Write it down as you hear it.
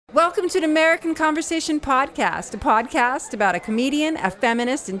Welcome to the American Conversation Podcast, a podcast about a comedian, a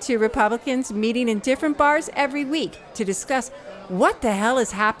feminist, and two Republicans meeting in different bars every week to discuss what the hell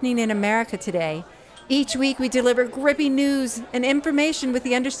is happening in America today. Each week we deliver grippy news and information with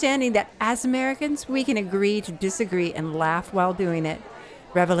the understanding that as Americans, we can agree to disagree and laugh while doing it.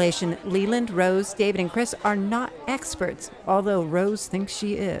 Revelation, Leland, Rose, David, and Chris are not experts, although Rose thinks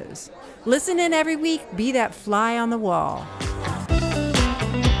she is. Listen in every week, be that fly on the wall.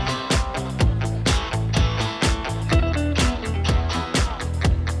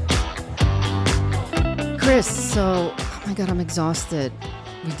 Chris, so, oh my God, I'm exhausted.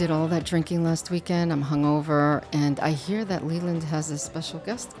 We did all that drinking last weekend. I'm hungover, and I hear that Leland has a special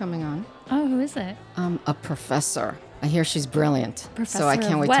guest coming on. Oh, who is it? A professor. I hear she's brilliant. Professor so I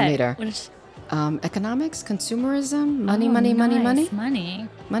can't wait what? to meet her. What is Economics, consumerism, money. Nice. Money.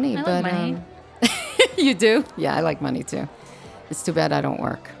 Money. I like money. You do? Yeah, I like money too. It's too bad I don't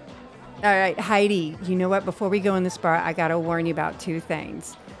work. All right, Heidi, you know what? Before we go in this bar, I got to warn you about two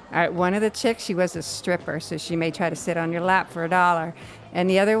things. All right, one of the chicks, she was a stripper, so she may try to sit on your lap for $1. And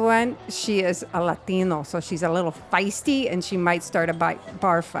the other one, she is a Latino, so she's a little feisty, and she might start a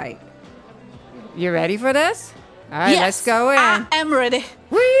bar fight. You ready for this? All right, yes, let's go in. I am ready.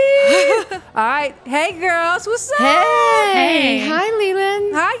 Whee! All right, hey girls, what's up? Hey! Hey. Hi,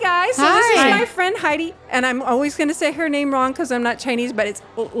 Leland. Hi guys. So Hi. this is my friend Heidi, and I'm always going to say her name wrong because I'm not Chinese, but it's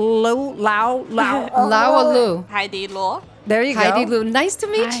Lao. Lao. Heidi Luo. There you go. Heidi Lu. Nice to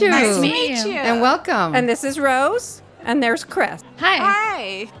meet you. Nice to Meet you. And welcome. And this is Rose, and there's Chris. Hi.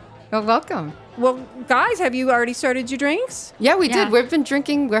 Hi. Well, welcome. Well, guys, have you already started your drinks? Yeah, we Yeah. did. We've been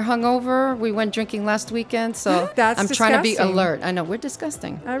drinking. We're hungover. We went drinking last weekend, so That's I'm trying to be disgusting. alert. I know, we're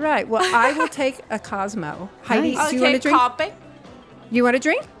disgusting. All right. Well, I will take a Cosmo. Heidi, Nice. do you want Okay, to drink? copy. You want to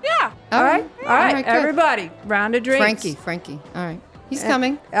drink? Yeah. All right. All right. good. Everybody, round of drinks. Frankie. All right. He's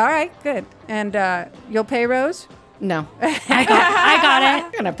coming. All right. Good. And you'll pay Rose? No. I got it.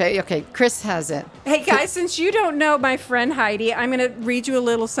 I'm going to pay. Okay, Chris has it. Hey guys, since you don't know my friend Heidi, I'm going to read you a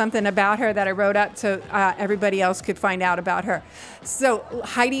little something about her that I wrote up so everybody else could find out about her. So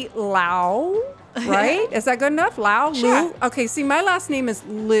Heidi Lau, right? Is that good enough? Lau? Sure. Lu? Okay, see, my last name is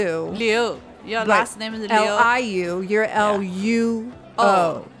Liu. Liu. Your but last name is Liu. Liu. You're Luo.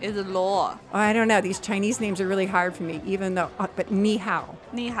 Oh, it's Luo. I don't know. These Chinese names are really hard for me, even though, but Ni Hao.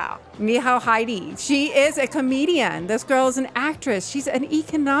 Ni hao. Ni Hao Heidi. She is a comedian. This girl is an actress. She's an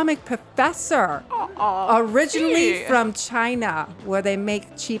economic professor. Oh, Originally cute. from China, where they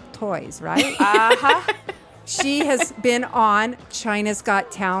make cheap toys, right? Uh-huh. She has been on China's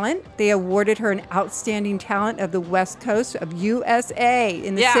Got Talent. They awarded her an Outstanding Talent of the West Coast of USA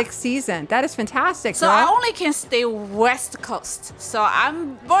in the Yeah. 6th season. That is fantastic, So girl. I only can stay West Coast. So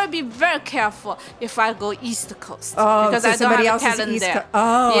I'm going to be very careful if I go East Coast. Oh, because so I don't somebody have else is talent East there. Co-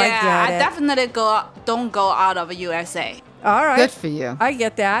 Oh, I yeah, get it. definitely don't go out of USA. All right. Good for you. I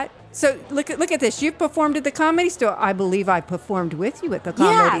get that. So look at this. You've performed at the Comedy Store. I believe I performed with you at the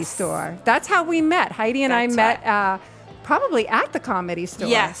Comedy Yes. Store. That's how we met. Heidi and That's I met probably at the Comedy Store.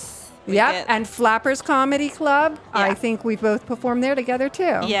 Yes. we Yep. did. And Flappers Comedy Club. I Yeah. think we both performed there together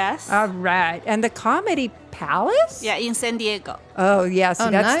too. Yes. All right. And the Comedy Palace? Yeah, in San Diego. Oh, yes. Oh,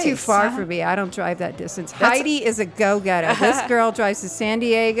 that's too nice. far for me. I don't drive that distance. That's- Heidi is a go-getter. This girl drives to San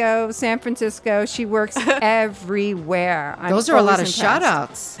Diego, San Francisco. She works everywhere. I'm Those are a lot of always shout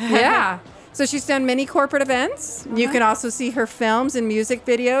impressed. outs. Yeah. So she's done many corporate events. You can also see her films and music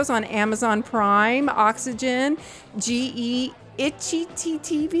videos on Amazon Prime, Oxygen, GE,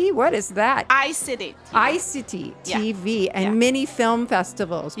 TV. What is that? iCity. iCity Yeah. TV and Yeah. many film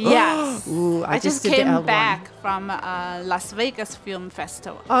festivals. Yes. Ooh, I just did the came L1. back from Las Vegas Film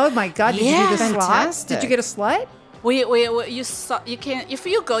Festival. Oh my God! Did you do the Yeah. slut? Fantastic. Did you get a slut? You saw, you can, if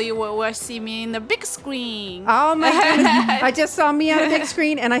you go, you will see me in the big screen. Oh my goodness! I just saw me on a big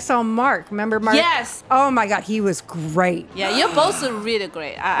screen, and I saw Mark. Remember Mark? Yes. Oh my God, he was great. Yeah, you're both really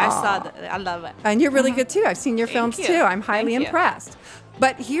great. I saw that. I love it. And you're really good too. I've seen your films you. too. I'm highly Thank you. impressed.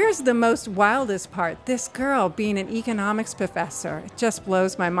 But here's the most wildest part. This girl being an economics professor, it just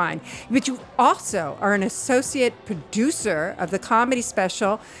blows my mind. But you also are an associate producer of the comedy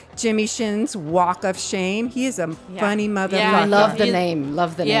special, Jimmy Shin's Walk of Shame. He is a funny motherfucker. Yeah, Love the He's- name.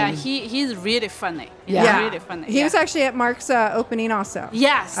 Love the Yeah, name. he's really funny. He's Yeah. really funny. He yeah. was actually at Mark's opening also.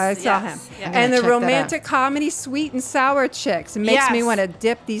 Yes, I saw yes, him. yeah. I'm And gonna the check that romantic comedy Sweet and Sour Chicks. It makes me Yes. want to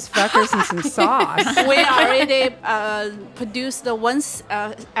dip these fuckers in some sauce. We already produced the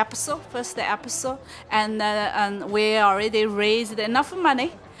first episode, and we already raised enough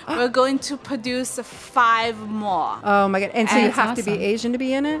money We're going to produce 5 more. Oh my God! And so you That's have to be awesome. Asian to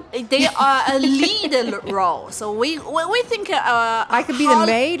be in it. They are a lead role. So we think I could be the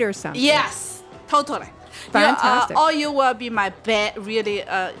maid or something. Yes, totally. Fantastic. Or you will be my really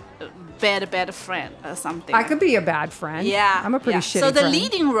bad friend or something. I could be a bad friend. Yeah, I'm a pretty shitty So the friend.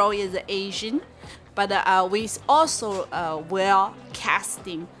 leading role is Asian, but we also will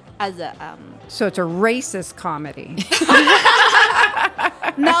casting as a. So it's a racist comedy.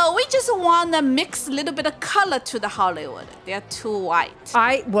 No, we just want to mix a little bit of color to the Hollywood. They're too white.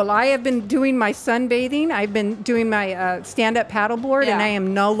 I have been doing my sunbathing. I've been doing my stand-up paddleboard, and Yeah. I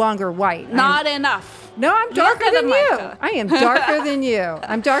am no longer white. Not enough. No, I'm darker at than my you. color. I am darker than you.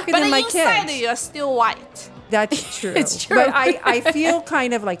 I'm darker But than my inside kids. you're still white. That's true. It's true. But I feel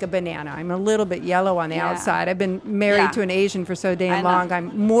kind of like a banana. I'm a little bit yellow on the Yeah. outside. I've been married Yeah. to an Asian for so I damn know. long.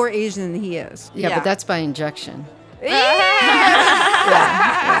 I'm more Asian than he is. Yeah, but that's by injection.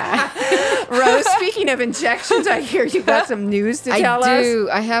 Rose, speaking of injections, I hear you got some news to tell us. I do.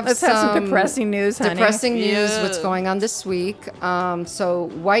 I have Let's have some depressing news, honey. Depressing news. Yeah. What's going on this week? So,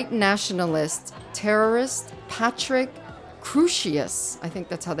 white nationalist terrorist Patrick Crucius, I think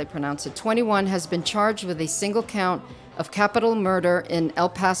that's how they pronounce it, 21, has been charged with a single count of capital murder in El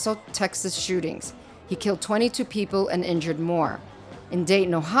Paso, Texas shootings. He killed 22 people and injured more. In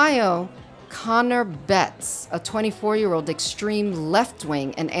Dayton, Ohio, Connor Betts, a 24-year-old extreme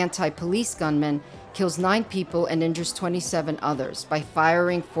left-wing and anti-police gunman, kills 9 people and injures 27 others by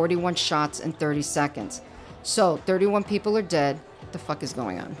firing 41 shots in 30 seconds. So, 31 people are dead. What the fuck is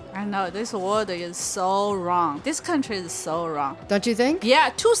going on? I know, this world is so wrong. This country is so wrong. Don't you think? Yeah,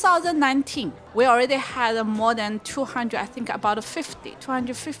 2019, we already had more than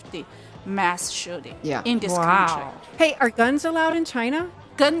 250 mass shooting in this country. Hey, are guns allowed in China?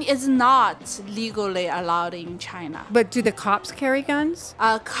 Gun is not legally allowed in China. But do the cops carry guns?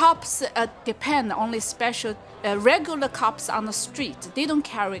 Cops depend only special, regular cops on the street. They don't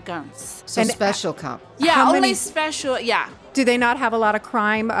carry guns. So, And, special cop. Yeah, How only many- special, yeah. Do they not have a lot of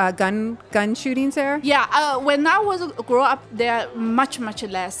crime, gun shootings there? Yeah, when I was grow up, they're much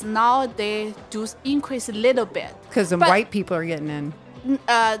less. Now they do increase a little bit. Because the But, white people are getting in.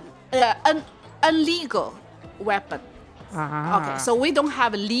 Illegal weapon. Ah. Okay, so we don't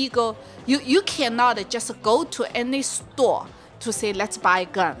have legal. You cannot just go to any store to say let's buy a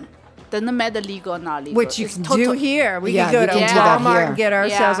gun. Doesn't matter legal or not legal. Which you It's can total- do here. We Yeah, can go we to can do that Walmart here. and get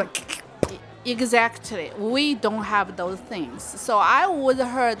ourselves Yeah. Exactly. We don't have those things. So I would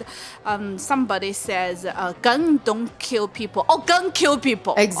heard somebody says gun don't kill people. Oh, gun kill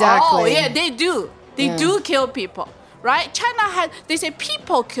people. Exactly. Oh, yeah, they do. They do kill people. Right? China had, they say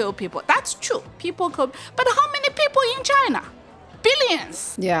people kill people. That's true. People kill. But how many people in China?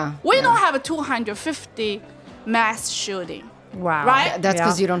 Billions. Yeah. We yeah. don't have a 250 mass shooting. Wow. Right? That's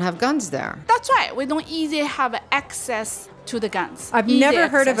because Yeah. you don't have guns there. That's right. We don't easily have access to the guns. I've Easy never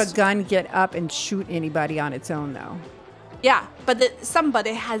heard of a access. gun get up and shoot anybody on its own, though. Yeah, but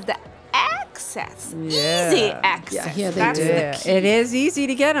somebody has the access. Yeah. Easy access. Yeah, here they That's do. the key. It is easy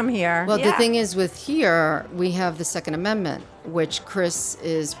to get them here. Well, the Yeah. thing is, with here, we have the Second Amendment, which Chris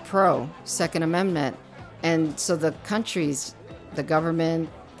is pro Second Amendment. And so the countries, the government,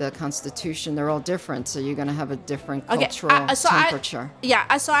 the Constitution, they're all different. So you're going to have a different cultural temperature.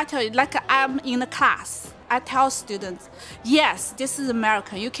 So I tell you, like I'm in a class, I tell students, yes, this is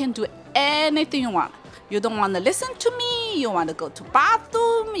America. You can do anything you want. You don't want to listen to me. You want to go to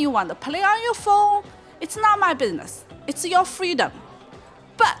bathroom. You want to play on your phone. It's not my business. It's your freedom.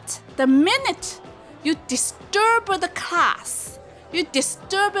 But the minute you disturb the class, you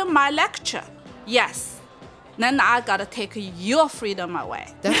disturb my lecture, yes, then I gotta take your freedom away.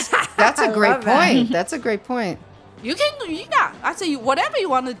 That's a great love that. point. That's a great point. You can do, yeah. I say whatever you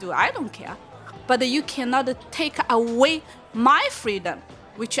want to do, I don't care. But you cannot take away my freedom,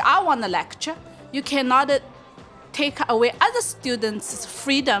 which I want to lecture. You cannot take away other students'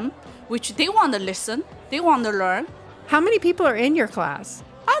 freedom, which they want to listen, they want to learn. How many people are in your class?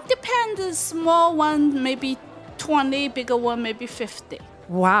 It depends. Small one, maybe 20, bigger one, maybe 50.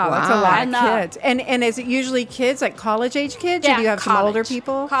 Wow, that's a Wow. lot I of know. kids. And is it usually kids, like college-age kids, or do you have some older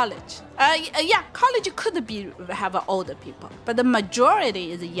people? College. Yeah, college could have older people, but the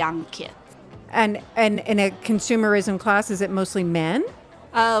majority is young kids. And in a consumerism class, is it mostly men?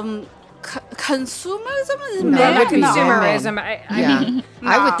 Consumerism is No, men. it would be No. consumerism. Yeah.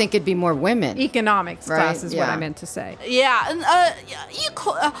 I would No. think it'd be more women. Economics Right, class is what yeah. I meant to say. Yeah, and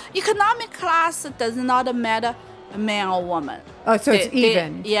economic class does not matter. man or woman. Oh, so it's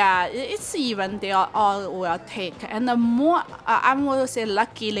even. Yeah, it's even. They all will take. And the more, I will say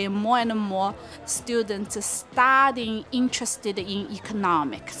luckily, more and more students starting interested in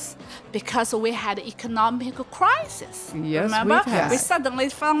economics because we had economic crisis. Yes, remember? we've had. We suddenly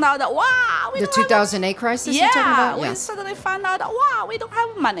found out that, wow, we The don't have 2008 crisis you're talking about? we Yes. suddenly found out that, wow, we don't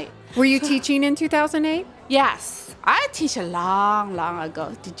have money. Were you teaching in 2008? Yes. I teach a long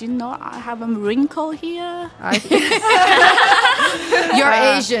ago. Did you know I have a wrinkle here? You're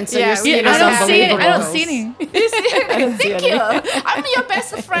Asian, so yeah, your skin I is don't see it. unbelievable. I don't see any. Thank you. I'm your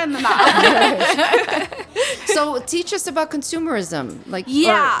best friend now. So teach us about consumerism. Like,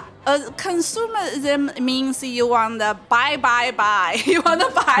 Yeah. Consumerism means you want to buy. You want to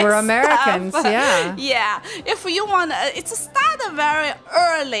buy We're stuff. Americans, yeah. Yeah. If you want, it started very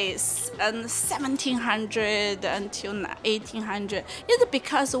early, 1700 until 1800. It's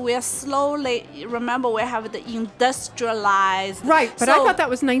because we are slowly, remember we have the industrialized. Right, but I So- thought that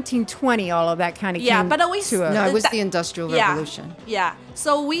was 1920, all of that kind of Yeah, came but we to a... No, it was that- the Industrial Yeah, Revolution. Yeah.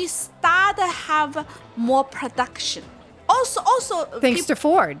 So we start to have more production. Also, Thanks to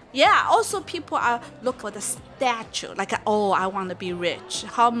Ford. yeah. Also, people are look for the statue. Like, oh, I want to be rich.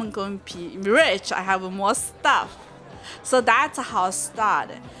 How am I going to be rich? I have more stuff. So that's how it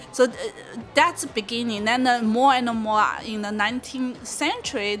started. So that's the beginning. Then more and more in the 19th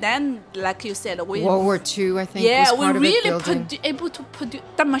century. Then, like you said, we World War II, I think, yeah, was we part of it really building. able to produce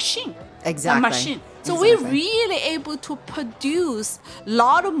the machine. Exactly. The machine. So Exactly. we're really able to produce a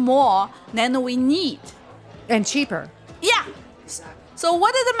lot more than we need. And cheaper. Yeah. So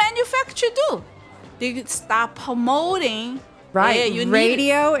what did the manufacturer do? They start promoting. Right. Yeah, you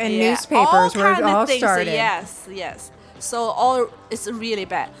Radio need, and yeah, newspapers were kind of all things. started. Yes. So all it's really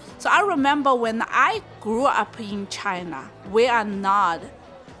bad. So I remember when I grew up in China, we are not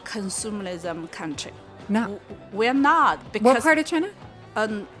consumerism country. No. We're not because What part of China?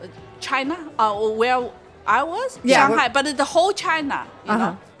 China, where I was, Yeah, Shanghai, but the whole China, you Uh-huh.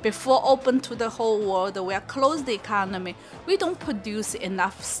 know, before open to the whole world, we are closed economy. We don't produce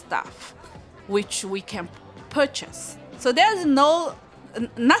enough stuff, which we can purchase. So there's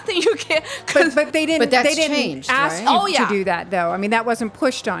nothing you can. But they didn't. But that's they didn't changed, ask right? you Oh, yeah. to do that, though. I mean, that wasn't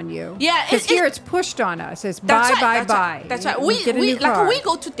pushed on you. Yeah, because it- here it- it's pushed on us. It's That's buy, right, buy, that's buy. right. You We get a new car. we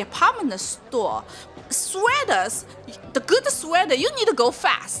go to department store, sweaters. The good sweater, you need to go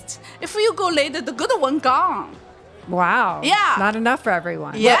fast. If you go later, the good one gone. Wow. Yeah. Not enough for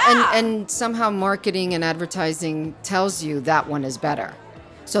everyone. Yeah. And somehow marketing and advertising tells you that one is better.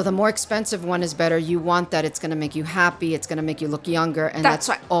 So the more expensive one is better. You want that. It's going to make you happy. It's going to make you look younger. And That's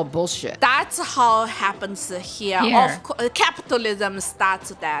that's right. all bullshit. That's how it happens here. Here. Of course, capitalism starts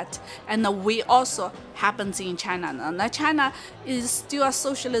that, and we also happens in China. Now, China is still a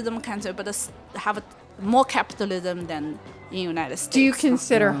socialism country, but have more capitalism than in United States. Do you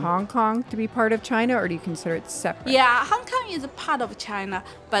consider Hong Kong to be part of China, or do you consider it separate? Yeah, Hong Kong is a part of China,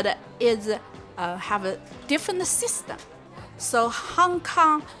 but is have a different system. So Hong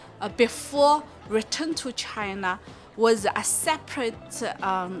Kong, before return to China, was a separate,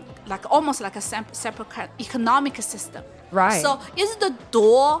 almost like a separate economic system. Right. So is the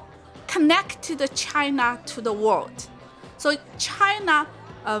door connected China to the world? So China,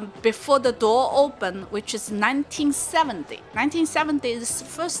 before the door opened, which is 1970. 1970 is the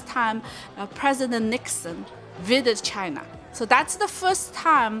first time President Nixon visited China. So that's the first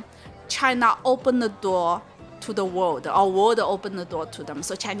time China opened the door to the world, or world opened the door to them.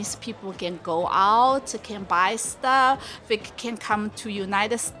 So Chinese people can go out, can buy stuff, they can come to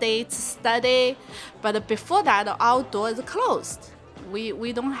United States, study. But before that, our door is closed.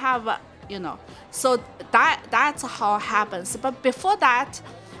 We don't have, So that's how it happens. But before that,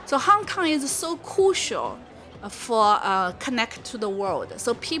 so Hong Kong is so crucial for connect to the world.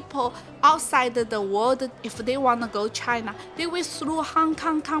 So people outside the world, if they want to go China, they will through Hong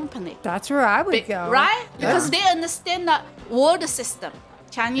Kong company. That's where I would go. Right? Because they understand the world system.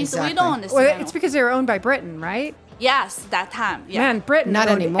 Chinese, Exactly. we don't understand. Well, it's because they were owned by Britain, right? Yes, that time. Yeah. Man, Britain Not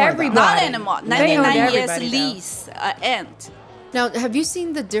owned anymore, though. everybody. Not anymore. They owned 99 years everybody, though. lease end. Now, have you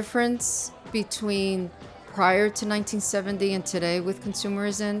seen the difference between prior to 1970 and today with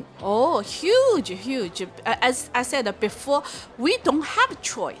consumerism? Oh, huge. As I said before, we don't have a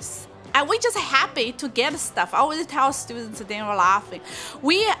choice. And we're just happy to get stuff. I always tell students, they were laughing.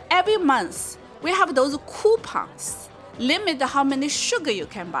 Every month, we have those coupons. Limit how many sugar you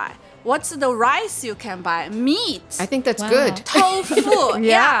can buy. What's the rice you can buy? Meat. I think that's Wow. good. Tofu.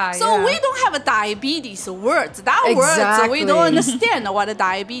 Yeah, So yeah. we don't have a diabetes words. That words we Exactly. don't understand what a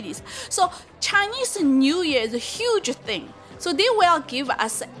diabetes. So Chinese New Year is a huge thing. So they will give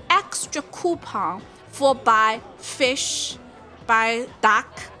us extra coupon for buy fish, buy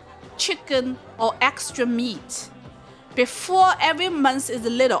duck, chicken, or extra meat. Before every month is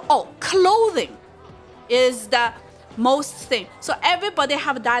little. Oh, clothing is the most thing. So everybody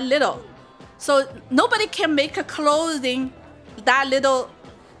have that little. So nobody can make a clothing that little.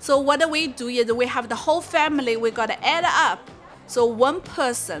 So what we do is we have the whole family, we got to add up. So one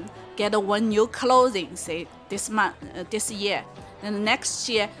person get one new clothing, say this month, this year. And the next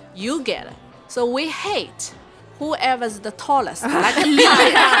year you get it. So we hate whoever's the tallest. Like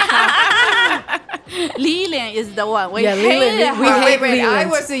Leland. Leland is the one. We hate her. Wait. I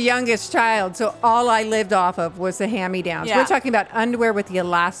was the youngest child, so all I lived off of was the hand-me-downs. Yeah. We're talking about underwear with the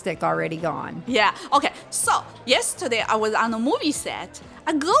elastic already gone. Yeah. Okay. So yesterday I was on a movie set.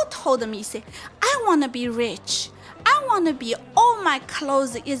 A girl told me, say, I want to be rich. I want to be all my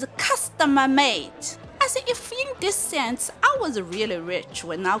clothes is custom made. I said, if in this sense, I was really rich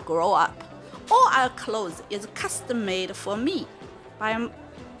when I grow up. All our clothes is custom made for me by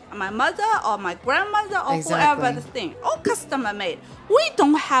my mother or my grandmother or whoever the thing. All custom made. We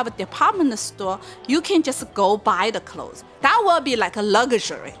don't have a department store. You can just go buy the clothes. That will be like a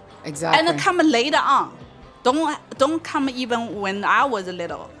luxury. Exactly. And come later on. Don't come even when I was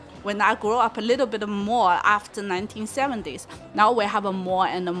little. When I grew up a little bit more after 1970s. Now we have a more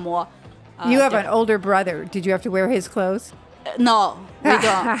and more. You have an older brother. Did you have to wear his clothes? No, we don't.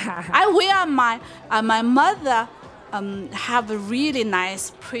 I wear my mother have a really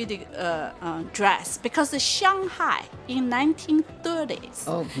nice, pretty dress because Shanghai in 1930s.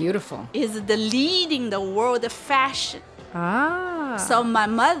 Oh, beautiful. Is the leading the world fashion. Ah. So my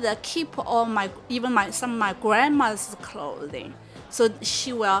mother keep all some of my grandma's clothing. So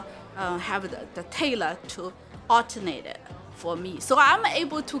she will have the tailor to alternate it for me. So I'm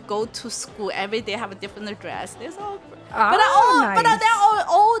able to go to school every day, have a different dress. It's all, nice. but they're all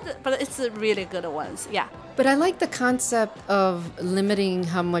old, but it's really good ones. Yeah. But I like the concept of limiting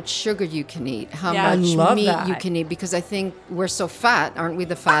how much sugar you can eat, how Yeah. I much love meat that. you can eat, because I think we're so fat, aren't we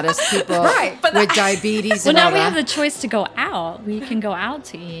the fattest people But with diabetes Well, and now all we have that? the choice to go out. We can go out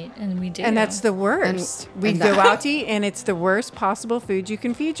to eat, and we do. And that's the worst. We and go that- out to eat, and it's the worst possible food you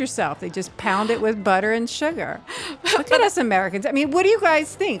can feed yourself. They just pound it with butter and sugar. Look at us Americans. I mean, what do you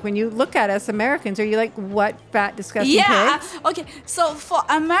guys think when you look at us Americans? Are you like, what fat, disgusting Yeah. pigs? Okay. So for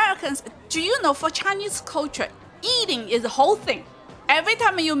Americans, do you know for Chinese culture, eating is the whole thing. Every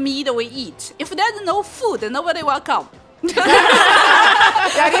time you meet, we eat. If there's no food, nobody will come.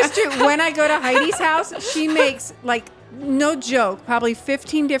 That is true. When I go to Heidi's house, she makes, like, no joke, probably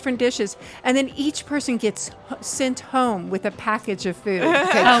 15 different dishes, and then each person gets sent home with a package of food.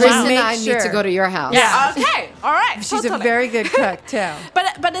 Okay, Oh, Chris wow. and I Make need to sure. go to your house. Yeah. Okay. All right. She's totally. a very good cook, too.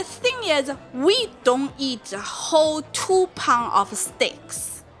 But the thing is, we don't eat a whole 2 pounds of steaks.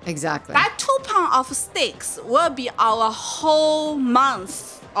 Exactly. That 2 pounds of steaks will be our whole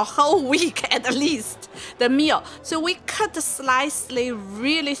month or whole week at least, the meal. So we cut the slightly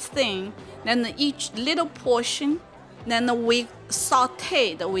really thin, then each little portion, then we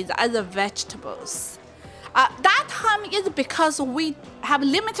saute it with other vegetables. That time is because we have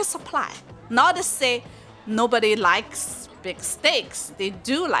limited supply. Not to say nobody likes big steaks. They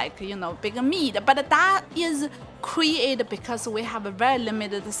do like, big meat. But that is created because we have a very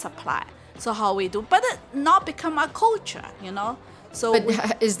limited supply. So how we do, but it not become a culture, So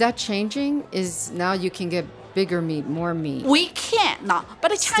But is that changing? Is now you can get bigger meat, more meat? we can't now.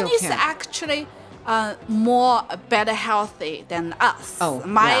 But the Still Chinese can't. actually more better healthy than us. Oh,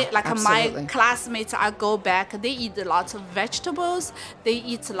 my yeah, absolutely. my classmates, I go back, they eat a lot of vegetables, they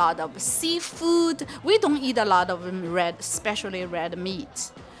eat a lot of seafood. We don't eat a lot of especially red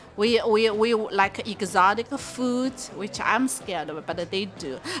meat. We like exotic food, which I'm scared of, but they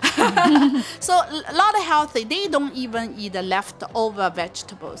do. So a lot of healthy. They don't even eat the leftover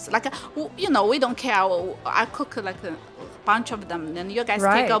vegetables. Like, we don't care. I cook like a bunch of them, then you guys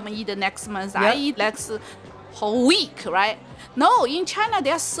Right. take them and eat the next month. Yep. I eat next whole week, right? No, in China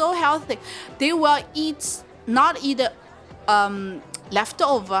they are so healthy. They will not eat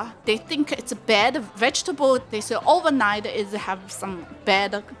leftover. They think it's a bad vegetable. They say overnight is have some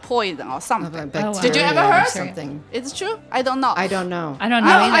bad poison or something. Bacteria Did you ever or heard? something? It's true? I don't know. I don't know. I don't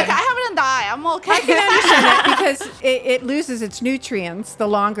know I either. haven't died. I'm okay. I can understand that because it loses its nutrients the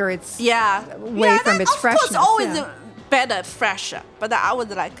longer it's Yeah. away from its freshness. Of course, always yeah. better, fresher. But I was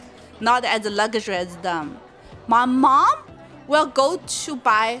like, not as luxury as them. My mom will go to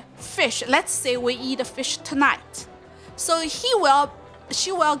buy fish. Let's say we eat a fish tonight. So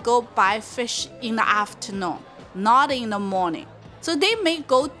she will go buy fish in the afternoon, not in the morning. So they may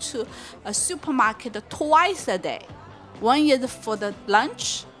go to a supermarket twice a day. One is for the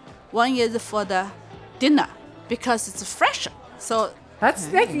lunch, one is for the dinner because it's fresher. So That's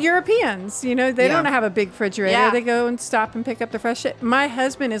like Europeans, you know, they Yeah. don't have a big refrigerator. Yeah. They go and stop and pick up the fresh shit. My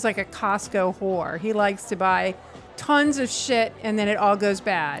husband is like a Costco whore. He likes to buy tons of shit and then it all goes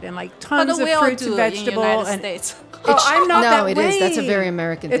bad, and like tons of we all fruits do and in vegetables. United And States. oh, I'm not no, that it way. is. That's a very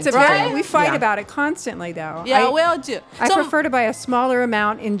American It's thing a to very, do. we fight Yeah. about it constantly though. Yeah, we all do. I So- prefer to buy a smaller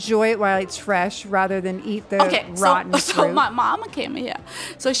amount, enjoy it while it's fresh, rather than eat the rotten so fruit. my mom came here,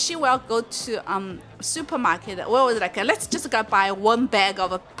 so she will go to supermarket. We was like, let's just go buy one bag of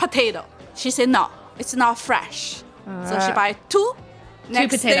a potato. She said no, it's not fresh. So she buy two.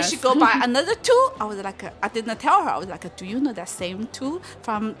 Next day potatoes. she go buy another two. I was like, I didn't tell her. I was like, do you know that same two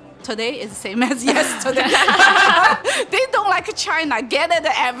from today is the same as yesterday? They don't like China. Get it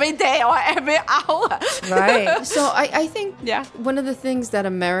every day or every hour. Right. So I think Yeah. one of the things that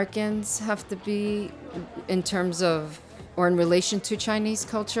Americans have to be in terms of or in relation to Chinese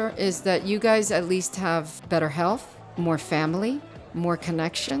culture is that you guys at least have better health, more family, more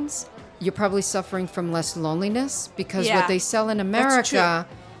connections. You're probably suffering from less loneliness because Yeah. what they sell in America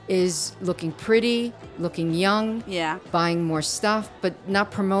is looking pretty, looking young, Yeah. buying more stuff, but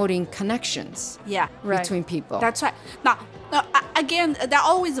not promoting connections Yeah. Right. between people. That's right. Now, again, there's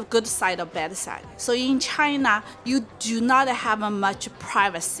always a good side or bad side. So in China, you do not have much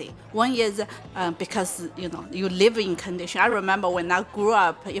privacy. One is because you live in condition. I remember when I grew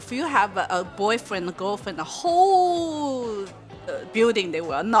up, if you have a boyfriend, girlfriend, the whole building they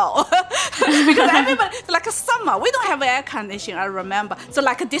will know because everybody like a summer we don't have air conditioning. I remember, so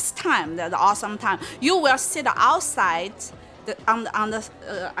like this time, the awesome time, you will sit outside on the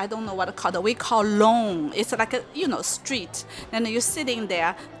I don't know what to call it. We call lawn. It's like a street, and you're sitting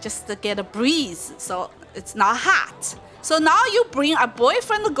there just to get a breeze, so it's not hot. So now you bring a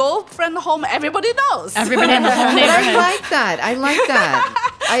boyfriend, girlfriend home. Everybody knows. Everybody in the whole But I neighborhood. like that. I like that.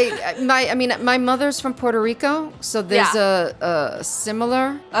 I mean, my mother's from Puerto Rico, so there's a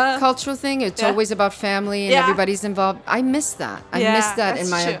similar cultural thing. It's yeah. always about family and Yeah. everybody's involved. I miss that. I miss that in that's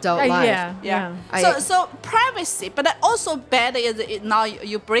my true. adult life. Yeah. So privacy, but also bad is now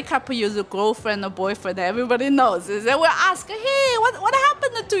you break up with your girlfriend or boyfriend. Everybody knows. They will ask, hey, what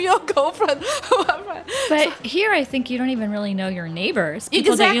happened to your girlfriend? But here, I think you don't even really know your neighbors,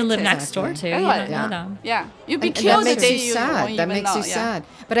 people that you live Exactly. next door to. You Right. don't know them. Yeah, you be And that killed the makes day you you sad. won't That even makes know. you sad.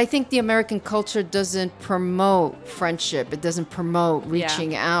 But I think the American culture doesn't promote friendship. It doesn't promote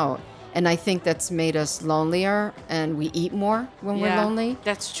reaching out. And I think that's made us lonelier, and we eat more when we're lonely.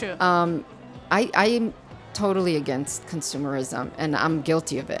 That's true. I am totally against consumerism, and I'm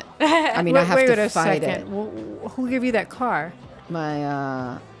guilty of it. I mean, I have wait to a fight second. it. Who gave you that car?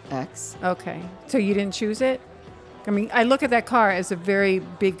 My ex. Okay. So you didn't choose it? I mean, I look at that car as a very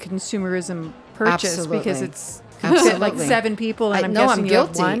big consumerism purchase because Absolutely. it's Absolutely. like 7 people, and I'm no, guessing I'm you have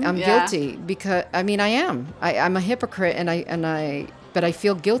guilty. one. I'm Yeah. guilty because I mean I am. I'm a hypocrite, but I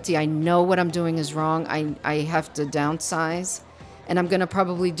feel guilty. I know what I'm doing is wrong. I have to downsize, and I'm gonna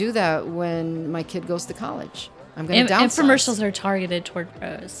probably do that when my kid goes to college. I'm gonna downsize. Infomercials are targeted toward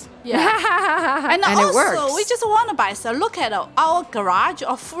pros. Yeah. and And it also, works. we just want to buy. So look at our garage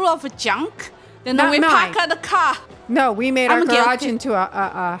are full of junk. Then Not we mine. park the car. No, we made our I'm garage guilty. into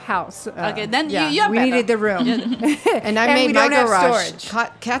a house. Okay, then yeah, you're we better. needed the room. And I And made we my don't have garage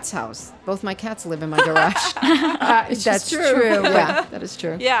storage. cat's house. Both my cats live in my garage. That's true. Yeah, that is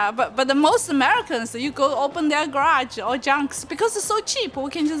true. Yeah, but the most Americans, you go open their garage or junks because it's so cheap. We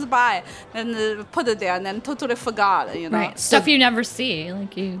can just buy and put it there and then totally forgot, Right. Stuff you never see.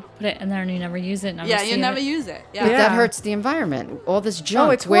 Like you put it in there and you never use it. Never Yeah, see you never it. use it. But Yeah. that hurts the environment. All this junk.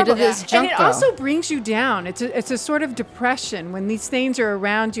 Oh, it's Where did horrible. this junk And it go? also brings you down. It's a sort of depression when these things are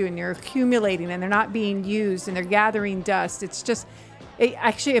around you and you're accumulating and they're not being used and they're gathering dust. It's just.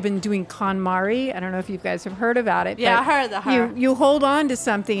 Actually, I've been doing KonMari. I don't know if you guys have heard about it. Yeah, but I heard of her. You hold on to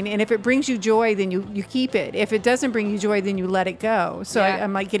something, and if it brings you joy, then you keep it. If it doesn't bring you joy, then you let it go. So Yeah.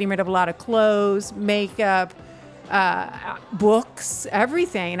 I'm like getting rid of a lot of clothes, makeup, books,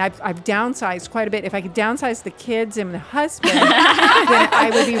 everything. And I've downsized quite a bit. If I could downsize the kids and the husband, then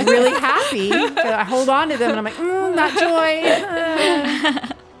I would be really happy. But I hold on to them, and I'm like, not joy.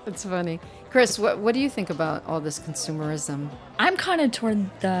 That's funny. Chris, what do you think about all this consumerism? I'm kind of toward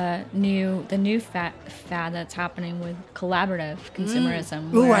the new fad that's happening with collaborative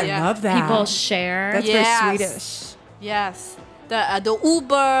consumerism. Ooh, where I love that. People share. That's Yes. very Swedish. Yes. the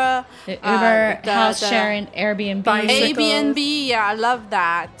Uber, The house sharing, Airbnb. Airbnb, yeah, I love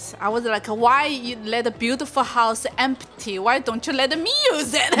that. I was like, why you let a beautiful house empty? Why don't you let me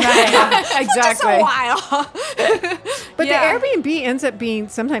use it? Right, For just a exactly. while. But Yeah. the Airbnb ends up being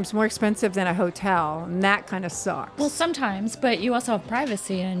sometimes more expensive than a hotel, and that kind of sucks. Well, sometimes, but you also have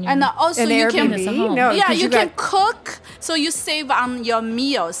privacy and And also An you can It's a Airbnb? home. No, yeah, 'cause you got- can cook, so you save on your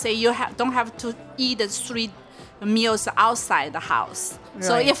meals. Say you don't have to eat 3 meals outside the house.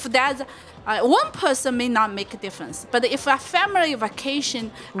 So Right. if there's one person may not make a difference, but if a family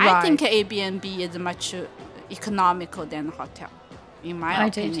vacation, I Right. think Airbnb is much economical than a hotel, in my I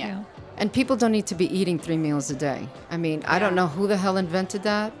do opinion. too. And people don't need to be eating 3 meals a day. I mean, I don't know who the hell invented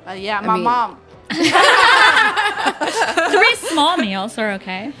that. Yeah, I my mean- mom. 3 small meals are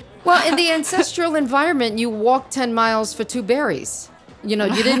okay. Well, in the ancestral environment, you walk 10 miles for 2 berries. You know,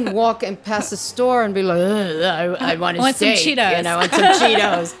 you didn't walk and pass a store and be like, I want a Want some steak, Cheetos. you know, and some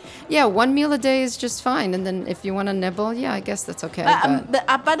Cheetos. Yeah, 1 meal a day is just fine. And then if you want to nibble, yeah, I guess that's okay.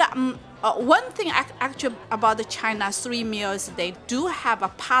 One thing actually about the China 3 meals, they do have a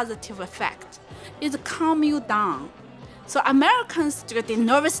positive effect. Is calm you down. So Americans, they're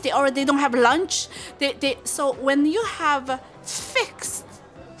nervous, they don't have lunch. So when you have fixed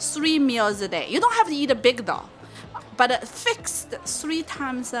 3 meals a day, you don't have to eat a big dough, but a fixed 3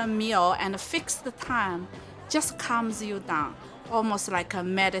 times a meal and a fixed time just calms you down, almost like a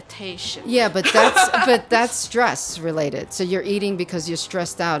meditation. Yeah, but that's stress related. So you're eating because you're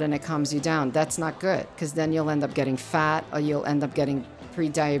stressed out and it calms you down. That's not good because then you'll end up getting fat or you'll end up getting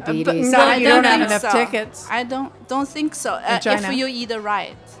pre-diabetes. No, I you don't have think enough so. tickets. I don't think so. China. If you eat it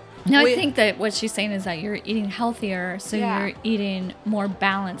right. No, We- I think that what she's saying is that you're eating healthier, so Yeah. you're eating more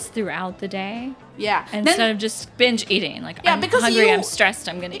balanced throughout the day Yeah. instead of just binge eating. Like, Yeah, I'm because hungry, you- I'm stressed,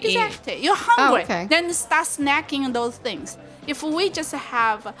 I'm gonna eat. Exactly. You're hungry. okay. Then start snacking on those things. If we just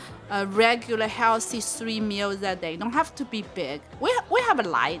have a regular healthy 3 meals a day, don't have to be big. We have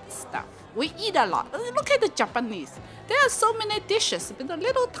light stuff. We eat a lot. Look at the Japanese. There are so many dishes, but they're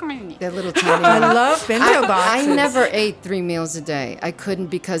little tiny. They're little tiny. I love bento I boxes. never ate 3 meals a day. I couldn't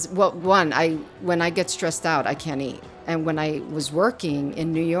because, well, one, when I get stressed out, I can't eat. And when I was working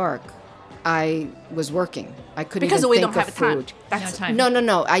in New York, I was working. I couldn't Because even we think don't of have time. food. That's No time.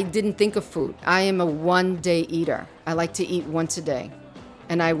 No. I didn't think of food. I am a 1-day eater. I like to eat once a day.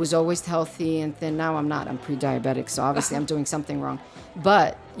 And I was always healthy and thin. Now I'm not. I'm pre-diabetic, so obviously I'm doing something wrong.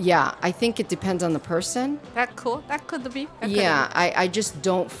 But yeah, I think it depends on the person. That cool. That could be. That could Yeah, be. I just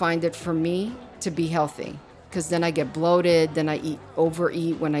don't find it for me to be healthy because then I get bloated. Then I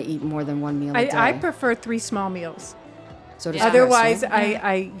overeat when I eat more than 1 meal a day. I prefer 3 small meals. So does Yeah. Chris, Otherwise, right?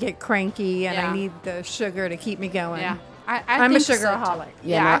 I get cranky and Yeah. I need the sugar to keep me going. Yeah. I'm a think so, too. sugaraholic.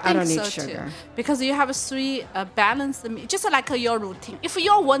 Yeah, no, I I think don't need so sugar. Too. Because you have 3 balanced meals, just like your routine. If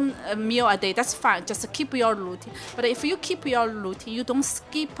you're 1 meal a day, that's fine. Just keep your routine. But if you keep your routine, you don't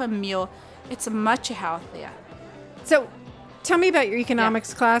skip a meal. It's much healthier. So tell me about your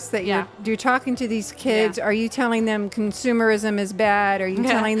economics class that Yeah. you're talking to these kids. Yeah. Are you telling them consumerism is bad? Are you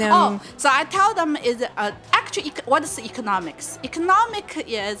telling them... Oh, so I tell them is actually what is economics? Economic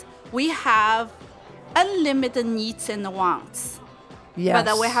is we have unlimited needs and wants, Yes.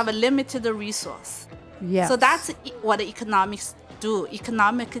 but we have a limited resource. Yes. So that's what economics do.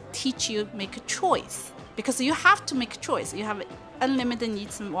 Economics teach you make a choice because you have to make a choice. You have unlimited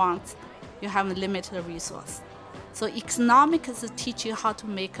needs and wants. You have a limited resource. So economics teach you how to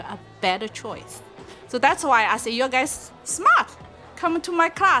make a better choice. So that's why I say you guys smart. Come to my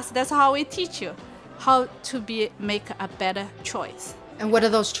class. That's how we teach you how to make a better choice. And what are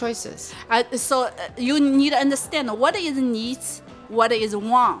those choices? So you need to understand what is needs, what is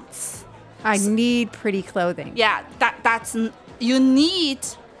wants. I need pretty clothing. Yeah, that's you need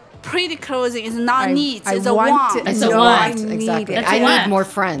pretty clothing is not needs, it's a want want. it. It's a No, want. I need Exactly. it. That's I a want. need more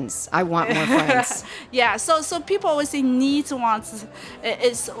friends. I want more friends. Yeah, so people always say needs, wants.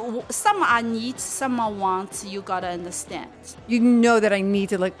 Some are needs, some are wants. You gotta understand. You know that I need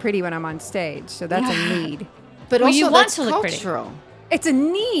to look pretty when I'm on stage, so that's a need. But Well, also you want that's to look pretty. cultural. It's a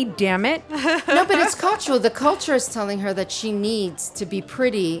need, damn it. No, but it's cultural. The culture is telling her that she needs to be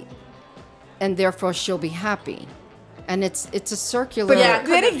pretty and therefore she'll be happy. And it's a circular... But Yeah.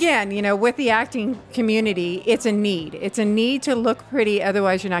 then again, with the acting community, it's a need. It's a need to look pretty,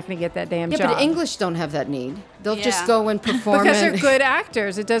 otherwise you're not going to get that damn Yeah, job. but English don't have that need. They'll just Yeah. go and perform. because they're and- good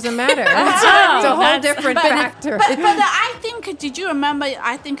actors, it doesn't matter. It's a whole that's- different factor. But I think, did you remember?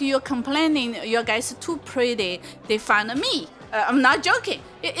 I think you're complaining. You guys are too pretty. They find me. I'm not joking.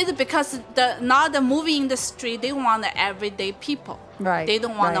 It's because now the movie industry, they want the everyday people. Right, They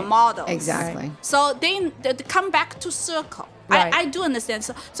don't want the right. models. Exactly. So they come back to circle. Right. I do understand.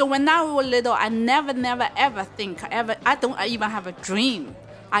 So when I was little, I never ever think I don't even have a dream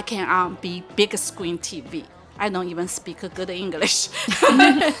I can be big screen TV. I don't even speak good English.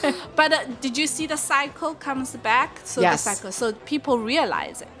 But did you see the cycle comes back? So Yes. the cycle. So people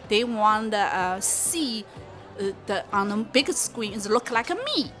realize it. They want to see on the big screen is look like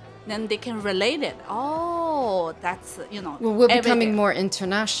me. Then they can relate it. Oh, that's Well, we're everything. becoming more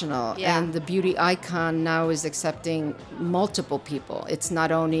international, Yeah. and the beauty icon now is accepting multiple people. It's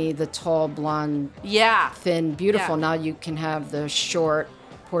not only the tall, blonde, Yeah. thin, beautiful. Yeah. Now you can have the short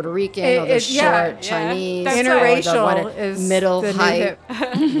Puerto Rican or the It- yeah, short yeah. Chinese, That's or the Interracial is middle the new height,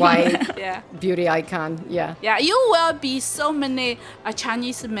 white Yeah. beauty icon. Yeah. Yeah, you will be so many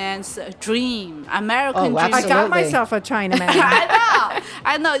Chinese men's dream, American Oh, dream. I got Absolutely. myself a Chinaman.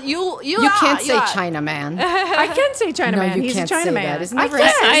 I know. You You are, can't say are- China man. I can say Chinaman. No, you He's can't a say Chinaman. that. It's I never-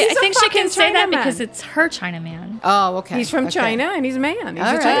 can. I He's a think she can fucking say that Chinaman. because it's her Chinaman. Oh, okay. He's from Okay. China and he's a man. He's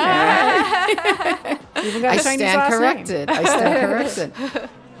All a right. Chinaman. Even got I a Chinese stand last corrected. name. I stand corrected.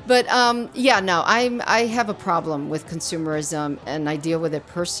 But yeah, no, I have a problem with consumerism, and I deal with it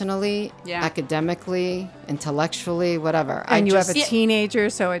personally, Yeah. academically, intellectually, whatever. And you have a Yeah. teenager,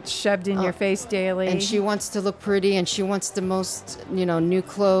 so it's shoved in your face daily. and she wants to look pretty, and she wants the most, new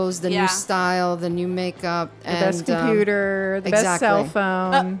clothes, the Yeah. new style, the new makeup, the best computer, the best exactly. cell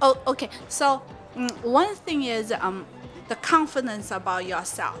phone. Okay. So one thing is the confidence about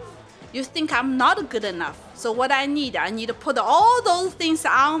yourself. You think I'm not good enough. So what I need to put all those things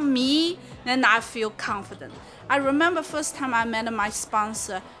on me, then I feel confident. I remember first time I met my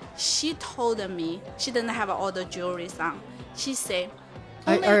sponsor, she told me she didn't have all the jewelry on. She said,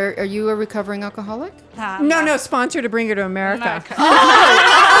 Are you a recovering alcoholic? no, sponsor to bring her to America.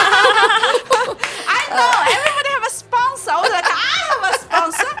 I know, everybody have a sponsor. I was like, I have a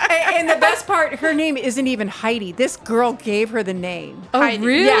sponsor. And the best part, her name isn't even Heidi. This girl gave her the name. Oh, Heidi.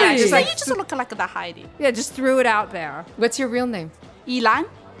 really? Yeah, She just said, like- you just look like the Heidi. Yeah, just threw it out there, What's your real name? Elon?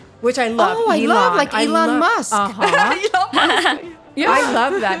 which I love. Oh, I love, like Elon Musk. Uh-huh. I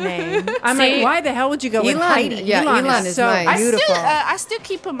love that name. I'm like, See, why the hell would you go with Elon, Heidi? yeah, Elon is so nice. beautiful. I still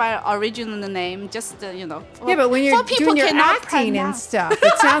keep my original name, just Yeah, but when you're for people doing your cannot acting and pronounce. stuff,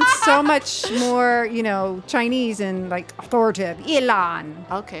 it sounds so much more, Chinese and like authoritative. Elon.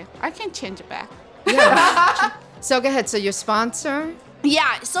 Okay, I can change it back. So go ahead. So your sponsor?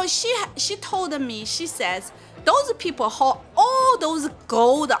 Yeah, so she told me, she says, those people hold all those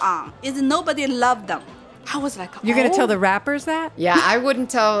gold on, is nobody love them. I was like, You're gonna oh. tell the rappers that? Yeah, I wouldn't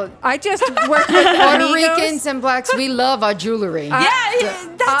tell. I just work with Puerto amigos. Ricans and blacks, we love our jewelry.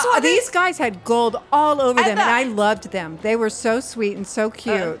 That's what these guys had gold all over I them, and know. I loved them. They were so sweet and so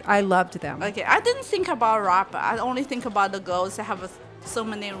cute. I loved them. Okay, I didn't think about rapper. I only think about the girls that have so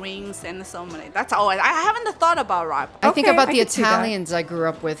many rings and so many. That's all. I haven't thought about rapper. I think Okay, about I the could see that. Italians I grew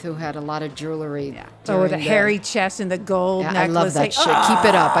up with who had a lot of jewelry. Oh, the during hairy chest and the gold Yeah, I necklace. love that like, shit. Keep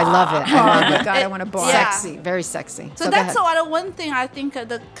it up. I love it. Oh I love my it. god, I want to buy. Yeah. Sexy, very sexy. So go that's ahead. one thing I think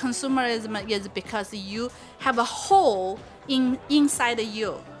the consumerism is because you have a hole inside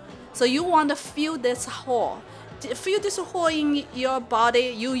you. So you want to fill this hole. To fill this hole in your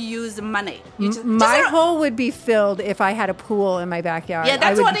body, you use money. You just, My just- hole would be filled if I had a pool in my backyard. Yeah,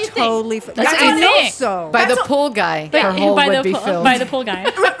 that's I would what I think. totally. That's Yeah, what I I know think. so. By the That's what- pool guy, her hole by would the be pool, filled. by the pool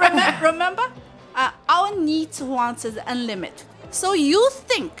guy. remember, our needs wants is unlimited. So you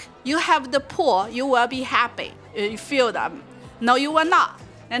think you have the pool, you will be happy. You feel them. No, you will not.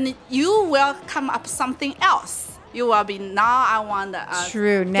 And you will come up something else. You will be now. I want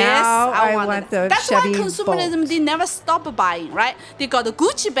True. this, Now I want that. the That's Chevy why consumerism Bolt. they never stop buying, right? They got a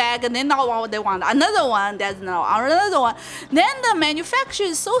Gucci bag and then now they want another one. There's no another one. Then the manufacturer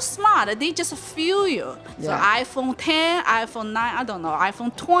is so smart. They just fuel you. Yeah. So iPhone 10, iPhone 9, I don't know,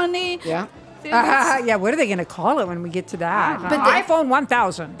 iPhone 20. Yeah. Yeah, what are they going to call it when we get to that? But iPhone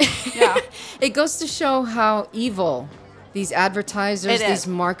 1000. Yeah. It goes to show how evil these advertisers, It these is.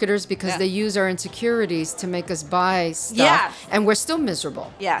 marketers, because Yeah. they use our insecurities to make us buy stuff. Yes. And we're still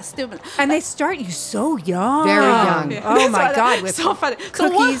miserable. Yeah, stupid. And they start you so young. Very young. Oh That's my why God, with so funny. So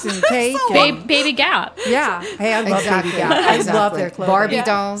cookies what- and cake. so and- Baby Gap. yeah. Hey, I love Exactly. Baby Gap. I love Exactly. their clothing. Barbie Yeah.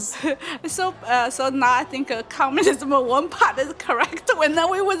 dolls. So now I think communism one part is correct. When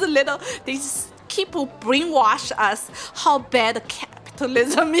we was little, they just keep brainwash us how bad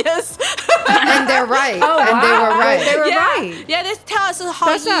capitalism is. And they're right. Oh, and they wow. were right. They were yeah, right. yeah, they tell us how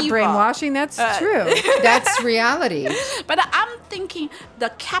That's not evil. brainwashing. That's true. That's reality. But I'm thinking the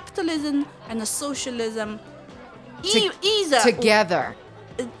capitalism and the socialism either Together.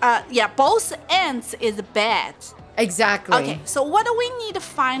 both ends is bad. Exactly. Okay, so what we need to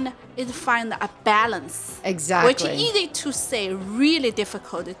find is find a balance. Exactly. Which is easy to say, really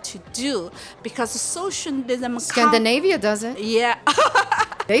difficult to do because socialism. Scandinavia does it. Yeah.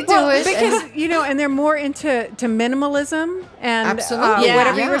 They do it. Because, and they're more into to minimalism and Absolutely.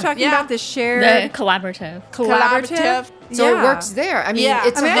 whatever you were Yeah. talking Yeah. about, the shared The collaborative. collaborative. So it works there. I mean, Yeah.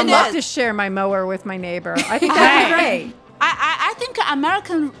 it's I mean, a I'd lot. love to share my mower with my neighbor. I think that'd be great. I think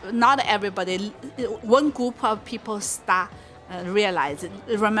American, not everybody, one group of people start realize it.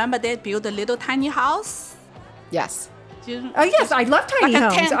 Remember they built a little tiny house? Yes. Oh, yes, I love tiny Like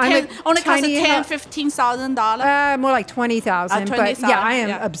homes. only costs tiny $10,000-$15,000. more like 20,000. But 20,000, yeah, I am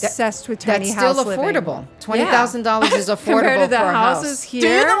yeah. obsessed with tiny That's house still living. affordable. $20,000 is affordable Compared to the for a houses house. here. Do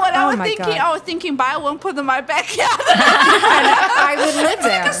you know what I oh was my thinking? God. I was thinking buy one, put in my backyard. I would live It's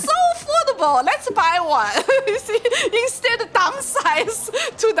there. like so affordable. Let's buy one. You see, instead of downsize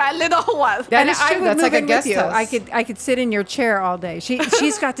to that little one. That And is I true. would That's move like a in with guest you. house. I could sit in your chair all day.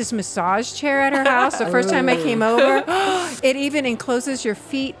 She's got this massage chair at her house. The first time I came over, it even encloses your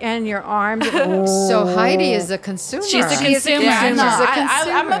feet and your arms. So Heidi is a consumer. She's a She is a consumer. Yeah, consumer. no, She's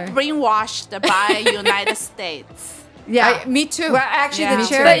a I'm consumer. brainwashed by United States. Yeah, Me too. Well, actually, Yeah. the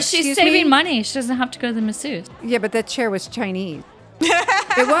chair. But she's excuse saving me? money. She doesn't have to go to the masseuse. Yeah, but that chair was Chinese.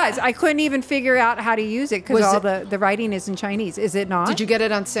 It was. I couldn't even figure out how to use it because Was all it- the writing is in Chinese. Is it not? Did you get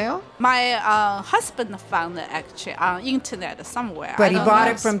it on sale? My husband found it actually on internet somewhere. But I he don't bought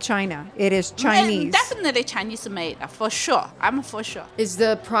know. it from China. It is And Chinese. definitely Chinese made, for sure. I'm for sure. Is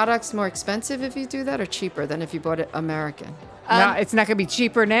the products more expensive if you do that or cheaper than if you bought it American? No, it's not going to be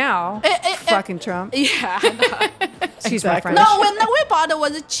cheaper now. Fucking Trump. Yeah. I know. Excuse my French. No, when we bought it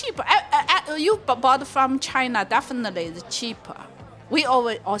was cheaper. You bought from China, definitely it's cheaper. We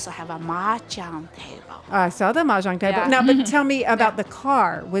always also have a mahjong table. I saw the mahjong table. Yeah. Now, but tell me about the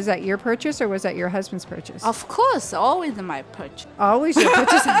car. Was that your purchase or was that your husband's purchase? Of course, always my purchase. Always your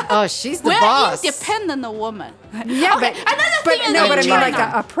purchase. Oh, she's the We're boss. independent woman. Yeah, Okay, another thing is no, in but I mean like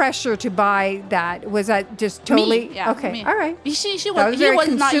China. a pressure to buy that. Was that just totally Me, yeah, okay? me. All right. She That was, was he very was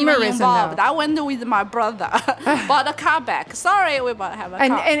not even consumerism, involved. though. I went with my brother, bought a car back. Sorry, we bought have a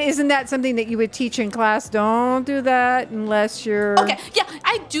And car. and isn't that something that you would teach in class? Don't do that unless you're Okay, yeah,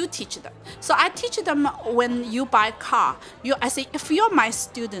 I do teach them. So I teach them when you buy a car. I say, if you're my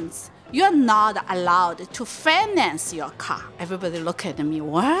students, you're not allowed to finance your car. Everybody look at me,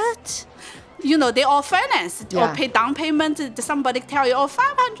 what? They all finance or Yeah. pay down payment. Somebody tell you,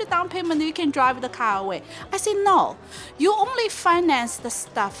 500 down payment, you can drive the car away. I say, no, you only finance the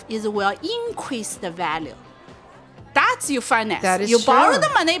stuff is will increase the value. That's you finance. That is you borrow true. the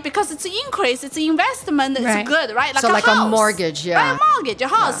money because it's increase, it's investment, Right. it's good, right? So like a house. mortgage, yeah. Like a mortgage, a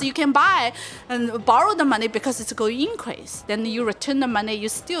house. You can buy and borrow the money because it's going to increase. Then you return the money, you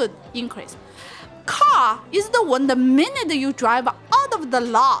still increase. Car is the one, the minute you drive out of the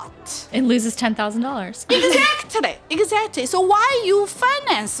lot. It loses $10,000. Exactly. So why you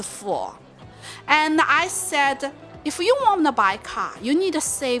finance for? And I said, if you want to buy a car, you need to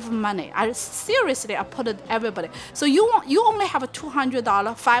save money. I put it everybody. So you only have a $200,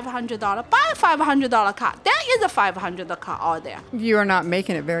 $500, buy a $500 car. There is a $500 car out there. you are not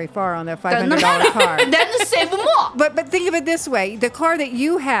making it very far on that $500 car. Then save more. But think of it this way: the car that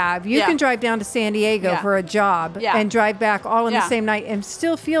you have, you Yeah. can drive down to San Diego Yeah. for a job Yeah. and drive back all in the Yeah. same night and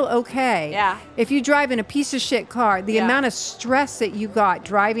still feel okay. Yeah. If you drive in a piece of shit car, the Yeah. amount of stress that you got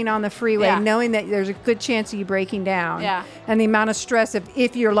driving on the freeway, Yeah. knowing that there's a good chance of you breaking down, Yeah. and the amount of stress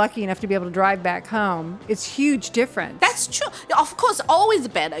if you're lucky enough to be able to drive back home, it's huge difference. That's true. Of course, always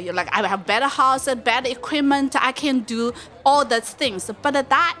better. You're like, I have better house and better equipment. I can do all those things. But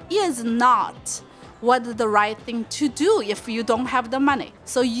that is not what the right thing to do if you don't have the money.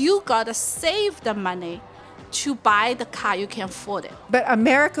 So you gotta save the money to buy the car you can afford it. But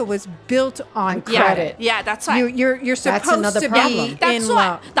America was built on Yeah. credit. Yeah, that's right. You're supposed another to problem. be That's in right.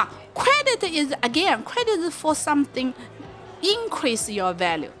 love. Now, credit is for something increase your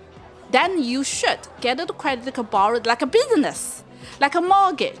value. Then you should get the credit card borrowed like a business, like a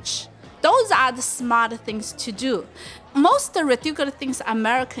mortgage. Those are the smart things to do. Most ridiculous things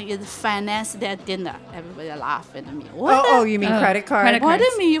American is finance their dinner. Everybody laughing at me. What? Oh, you mean credit card? credit What do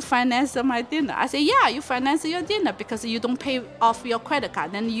cards. you mean you finance my dinner? I say, yeah, you finance your dinner because you don't pay off your credit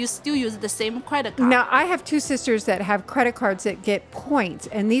card. Then you still use the same credit card. Now, I have two sisters that have credit cards that get points,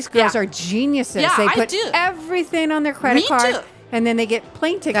 and these girls Yeah. are geniuses. Yeah, they I put do. everything on their credit Me card, too. and then they get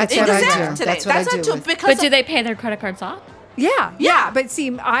plane tickets. That's what I do. Exactly. That's what I do true with- because But do they pay their credit cards off? Yeah. But see,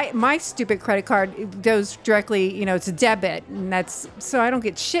 my stupid credit card goes directly, it's a debit, and that's so I don't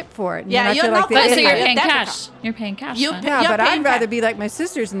get shit for it. And Yeah, then I you're feel not the But so paying you're idiot. paying debit cash. You're paying cash. You then. pay- Yeah, You're but I'd paying rather cash. be like my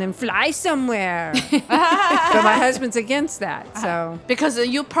sisters and then fly somewhere. But my husband's against that, so Because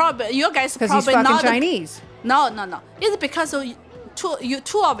you guys because he's probably fucking not Chinese. No. It's because of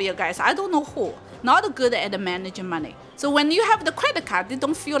two of you guys. I don't know who. Not good at managing money. So when you have the credit card, they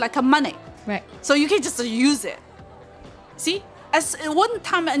don't feel like a money. Right. So you can just use it. See, as one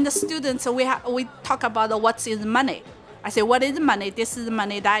time in the students, we talk about what is money. I say, what is money? This is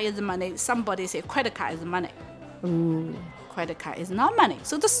money. That is money. Somebody say credit card is money. Ooh. Credit card is not money.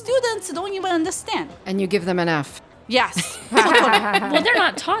 So the students don't even understand. And you give them an F. Yes. Well, they're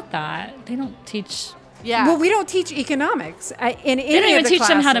not taught that. They don't teach. Yeah. Well, we don't teach economics in any They don't even of the teach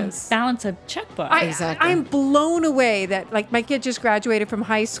them how to classes. balance a checkbook. Exactly. I'm blown away that like my kid just graduated from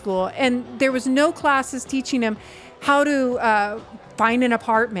high school and there was no classes teaching him how to find an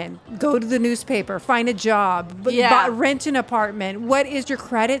apartment, go to the newspaper, find a job, rent an apartment. What is your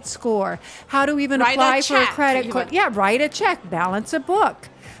credit score? How to even Write a apply for a check credit even. card? Yeah, write a check, balance a book.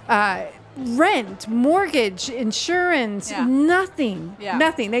 Rent, mortgage, insurance, Yeah. nothing. Yeah.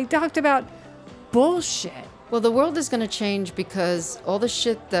 Nothing. They talked about bullshit. Well, the world is going to change because all the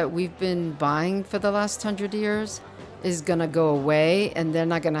shit that we've been buying for the last 100 years is going to go away, and they're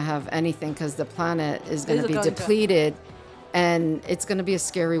not going to have anything because the planet is going to be depleted, and it's going to be a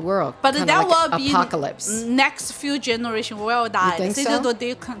scary world. But kinda that like will be apocalypse. next few generations will die. think They so?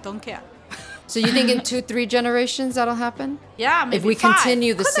 don't care. So you think in 2-3 generations that'll happen? Yeah, maybe we five.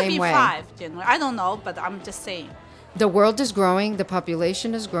 continue the Could same be way. 5 I don't know, but I'm just saying. The world is growing, the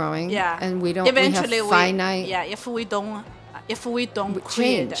population is growing, Yeah. and we Eventually have finite if we don't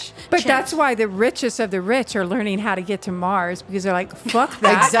create change. But change. that's why the richest of the rich are learning how to get to Mars because they're like, fuck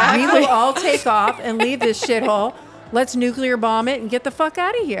that. Exactly. We will all take off and leave this shithole. Let's nuclear bomb it and get the fuck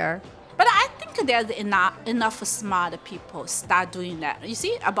out of here. But I think there's enough smart people start doing that. You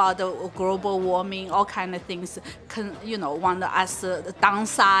see about the global warming, all kind of things. Want us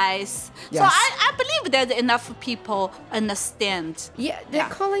downsize. So Yes. I believe there's enough people understand. Yeah, they're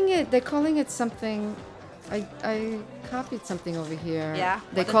calling it something. I copied something over here. Yeah?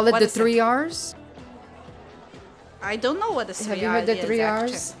 They What call is- it what the is it? 3 R's. I don't know what the 3 Have you heard the is 3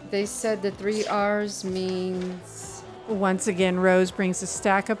 actually. R's? They said the 3 R's means. Once again, Rose brings a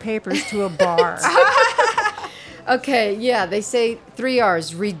stack of papers to a bar. Okay, yeah, they say 3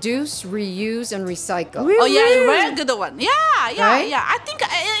 R's: reduce, reuse, and recycle. Oh yeah, very good one. Yeah. Right? I think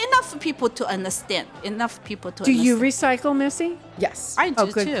enough people to understand. Enough people to Do understand. you recycle, Missy? Yes. I do Oh,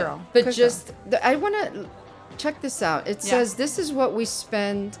 good too. girl. But Good just, I want to check this out. It Yeah. says this is what we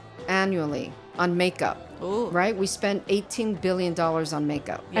spend annually on makeup. Ooh. Right? We spend $18 billion on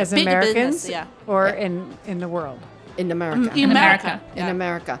makeup girl. As big Americans business, yeah. or Yeah. in the world? in America. In America. In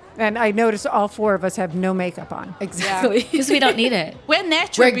America. And I notice all 4 of us have no makeup on. Exactly. Because we don't need it. We're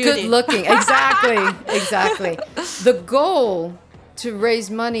natural We're beauty. good looking. Exactly. Exactly. The goal to raise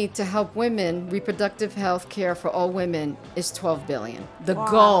money to help women, reproductive health care for all women, is $12 billion. The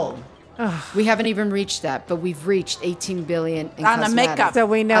goal. We haven't even reached that, but we've reached $18 billion in On the cosmetics. makeup. So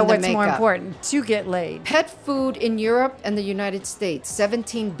we know On the what's more makeup. important, to get laid. Pet food in Europe and the United States,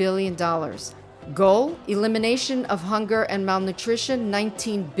 $17 billion. Goal, elimination of hunger and malnutrition,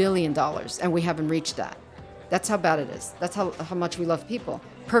 $19 billion. And we haven't reached that. That's how bad it is. That's how much we love people.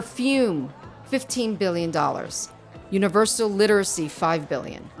 Perfume, $15 billion. Universal literacy, $5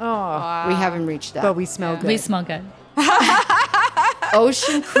 billion. Oh, We haven't reached that. but we smell good. We smell good.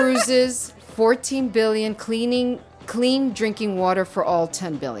 Ocean cruises, $14 billion. Clean drinking water for all,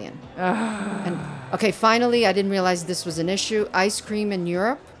 $10 billion. And, okay, finally, I didn't realize this was an issue. Ice cream in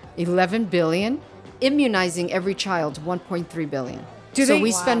Europe, $11 billion. Immunizing every child, $1.3 billion. Do so they-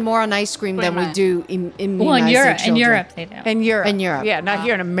 we spend more on ice cream than we Wow. do immunizing Well, in Europe, children. they do. In Europe. In Europe. Yeah, not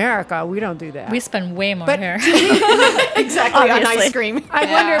here in America. We don't do that. We spend way more But- here. Exactly, on Obviously. ice cream. I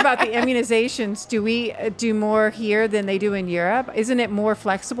wonder about the immunizations. Do we do more here than they do in Europe? Isn't it more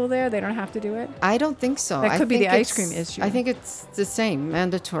flexible there? They don't have to do it? I don't think so. That I could be think the ice it's- cream issue. I think it's the same,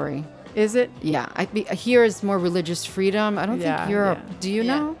 mandatory. Is it? Yeah, here is more religious freedom. I don't Yeah, think Europe. yeah. Do you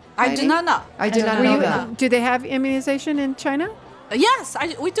Yeah. know? I Heidi? do not know. I did not don't know know that. Do they have immunization in China? Yes,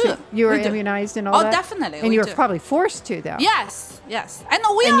 we do. You were We do. immunized and all Oh, that? definitely, And we you were do. probably forced to, though. Yes. I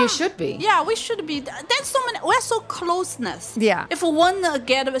know we And are. you should be. Yeah, we should be. There's so many. We're so closeness. Yeah. If one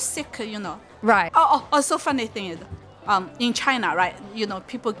get sick, Right. Oh, so funny thing is, in China, right?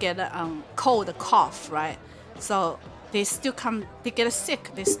 People get cold, cough, right? So they get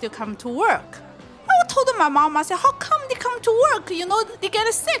sick. They still come to work. I told my mom, I said, how come they come to work? They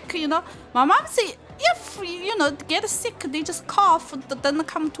get sick. My mom said, if get sick, they just cough, then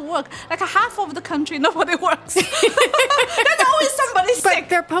come to work. Like half of the country, nobody works. There's always somebody But sick.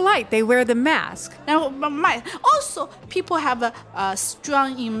 they're polite. They wear the mask. Now, also, people have a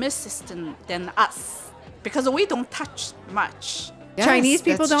strong immune system than us because we don't touch much. Yes, Chinese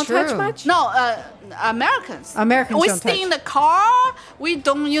people that's don't touch true. much? No, Americans. Americans we don't stay touch. in the car. We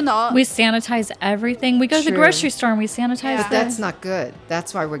don't, We sanitize everything. We go to the True. grocery store and we sanitize. Yeah. That's not good.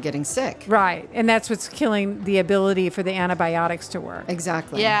 That's why we're getting sick. Right. And that's what's killing the ability for the antibiotics to work.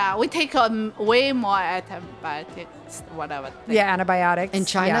 Exactly. Yeah, we take way more antibiotics, whatever. Yeah, antibiotics. In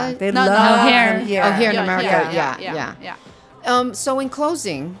China? Yeah, they No, love no, here. them here. Oh, here in Yeah, America. yeah. Yeah. So in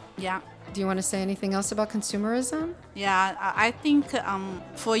closing, Yeah. do you want to say anything else about consumerism? Yeah, I think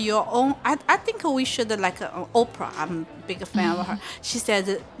for your own, I think we should Oprah. I'm a big fan of her. She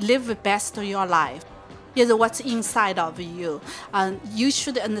said, "Live the best of your life." Is what's inside of you. You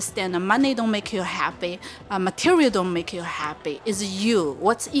should understand that money don't make you happy. Material don't make you happy. It's you.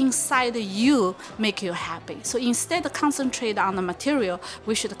 What's inside you make you happy. So instead of concentrate on the material,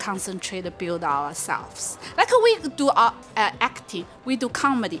 we should concentrate to build ourselves. Like we do our acting, we do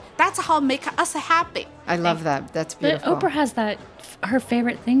comedy. That's how make us happy. I love that. That's But beautiful. Oprah has her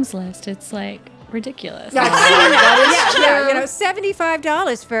favorite things list. It's like ridiculous. Yeah, I've seen that. Yeah, you know,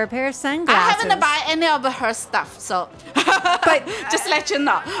 $75 for a pair of I sunglasses. haven't buy any of her stuff, so But just let you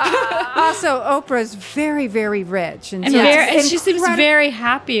know. also, Oprah's very, very rich, And, so very, it's and she seems incredible- very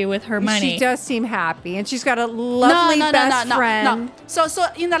happy with her money. She does seem happy, and she's got a lovely best friend. No. So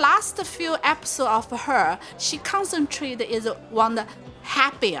in the last few episodes of her, she concentrated is on the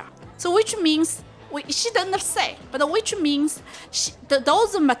happier. So which means she doesn't say, but which means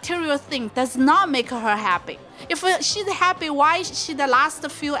those material things does not make her happy. If she's happy, why she the last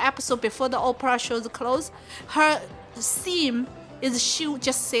few episodes before the Oprah show's close, her theme is she would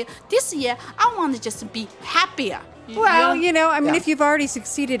just say, this year I want to just be happier. Well, you know, I mean, Yeah. if you've already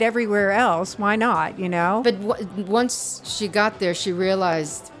succeeded everywhere else, why not? You know. But once she got there, she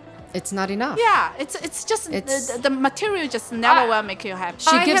realized it's not enough. Yeah, it's just the material just never will make you happy.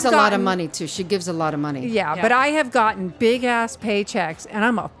 She I gives a have lot of gotten- money too. She gives a lot of money. Yeah, Yeah. but I have gotten big ass paychecks, and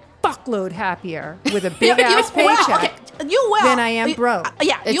I'm a fuckload happier with a big ass paycheck. You will. Then I am broke.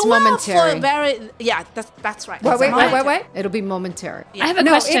 Yeah, It's you momentary. will for that's right. Wait. It'll be momentary. I have a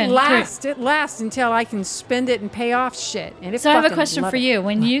No, question. it lasts until I can spend it and pay off shit. And So I have a question for you.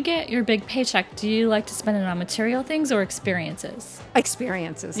 When you get your big paycheck, do you like to spend it on material things or experiences?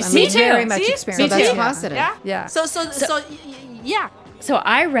 Experiences. I Me mean, too. very much See? experience. So that's too. positive. Yeah. Yeah. So yeah. So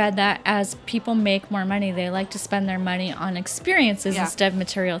I read that as people make more money, they like to spend their money on experiences Yeah. instead of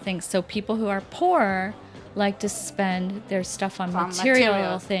material things. So people who are poor like to spend their stuff on On material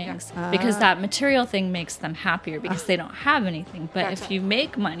materials, things because that material thing makes them happier because they don't have anything. But That's if it. you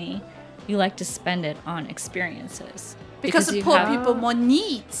make money, you like to spend it on experiences. Because you poor have- people more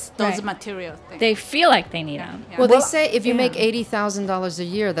needs those Right. material things. they feel like they need them. Yeah. Well, Well, they say if you yeah. make $80,000 a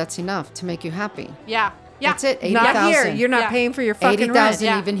year, that's enough to make you happy. Yeah. That's it. Not 80,000. here. You're not Yeah. paying for your fucking 80,000 rent.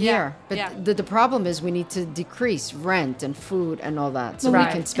 Yeah, even yeah, here. But yeah. the problem is we need to decrease rent and food and all that so Right.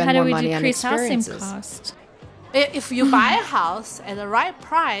 we can How spend do more we money on decrease housing experiences. cost? If you buy a house at the right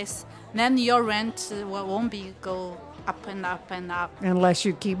price, then your rent won't be go up and up and up. Unless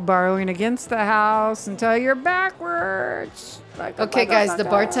you keep borrowing against the house until you're backwards. Like a Okay, guys, the motherfucker.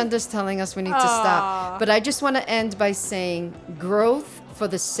 bartender's telling us we need to stop. But I just want to end by saying growth for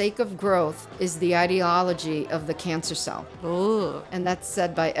the sake of growth is the ideology of the cancer cell. Ooh. And that's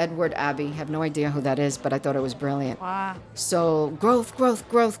said by Edward Abbey. Have no idea who that is, but I thought it was brilliant. Wow. So growth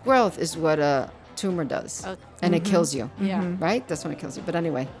is what a tumor does. Oh, And it kills you. Yeah. Right? That's when it kills you. But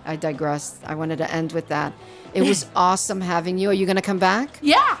anyway, I digressed. I wanted to end with that. It was awesome having you. Are you going to come back?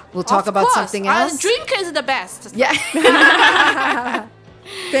 Yeah. We'll talk of about course. something else? Drink is the best. Yeah.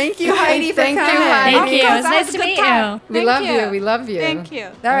 Thank you, Heidi, for Thank you, coming. Heidi. Thank you. course, It was I had nice a to good meet time. you. We Thank love you. you. We love you. Thank you.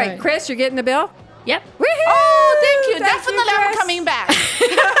 All right, right. Chris, you're getting the bill? Yep. Woohoo! Oh, thank you. Thank you, Definitely, I'm Chris. coming back.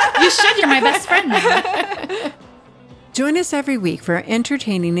 You should. You're my best friend now. Join us every week for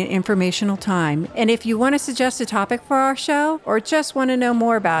entertaining and informational time. And if you want to suggest a topic for our show or just want to know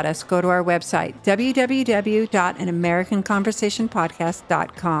more about us, go to our website,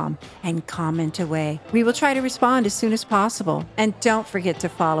 www.anamericanconversationpodcast.com, and comment away. We will try to respond as soon as possible. And don't forget to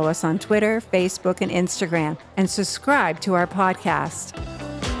follow us on Twitter, Facebook, and Instagram, and subscribe to our podcast.